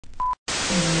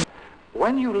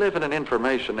When you live in an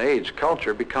information age,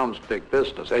 culture becomes big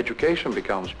business, education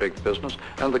becomes big business,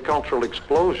 and the cultural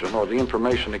explosion or the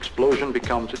information explosion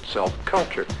becomes itself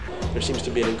culture. There seems to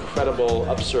be an incredible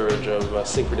upsurge of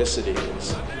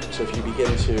synchronicities. So if you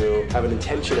begin to have an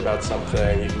intention about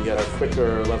something, you can get a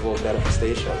quicker level of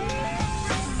manifestation.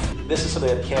 This is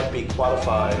something that can't be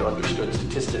quantified or understood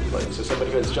statistically. So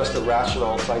somebody who has just a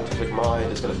rational scientific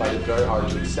mind is going to find it very hard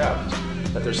to accept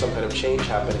that there's some kind of change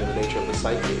happening in the nature of the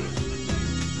psyche.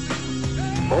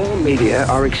 All media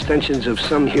are extensions of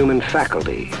some human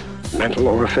faculty, mental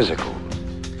or physical.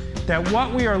 That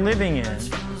what we are living in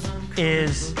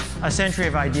is a century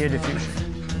of idea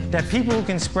diffusion. That people who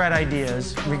can spread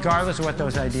ideas, regardless of what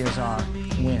those ideas are,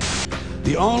 win.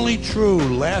 The only true,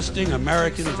 lasting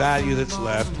American value that's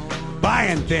left,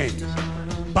 buying things.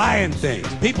 Buying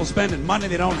things. People spending money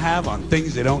they don't have on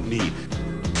things they don't need.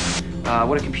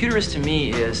 What a computer is to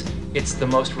me is, it's the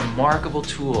most remarkable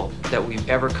tool that we've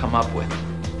ever come up with.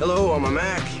 Hello, I'm a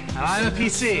Mac. And I'm a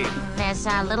PC. There's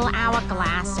a little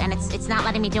hourglass, and it's not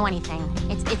letting me do anything.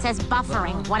 It says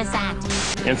buffering. What is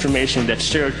that? Information that's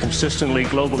shared consistently,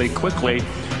 globally, quickly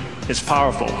is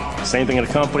powerful. Same thing in a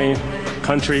company,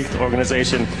 country,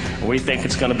 organization. We think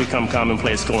it's going to become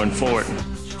commonplace going forward.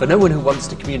 For no one who wants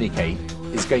to communicate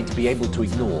is going to be able to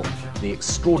ignore the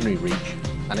extraordinary reach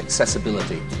and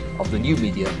accessibility of the new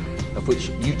media, of which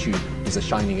YouTube is a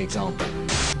shining example.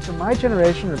 To my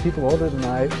generation, or people older than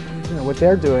I, what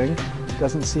they're doing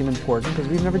doesn't seem important because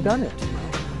we've never done it.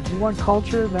 You want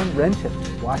culture, then rent it,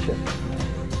 watch it,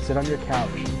 sit on your couch,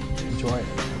 enjoy it.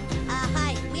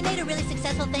 Hi, we made a really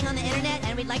successful thing on the internet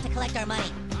and we'd like to collect our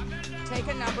money. Take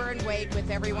a number and wait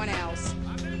with everyone else.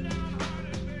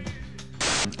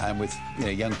 And with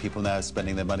young people now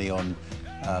spending their money on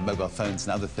mobile phones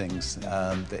and other things,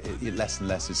 less and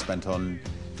less is spent on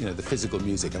the physical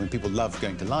music. I mean, people love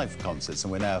going to live concerts,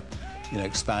 and we're now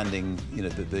expanding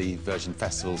the Virgin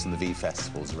festivals and the V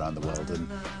festivals around the world,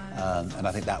 and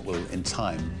I think that will in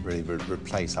time really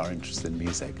replace our interest in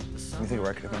music. When you think of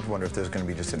record, I wonder if there's going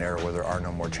to be just an era where there are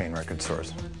no more chain record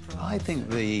stores. I think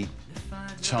the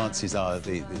chances are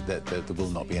that there will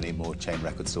not be any more chain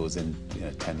record stores in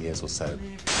 10 years or so.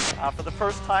 For the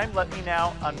first time, let me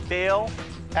now unveil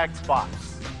Xbox.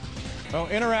 Well,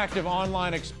 interactive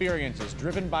online experiences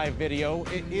driven by video,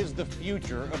 it is the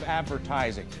future of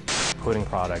advertising. Putting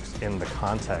products in the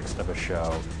context of a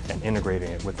show and integrating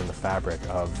it within the fabric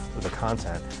of the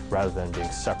content rather than being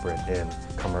separate in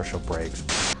commercial breaks.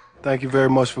 Thank you very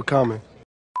much for coming.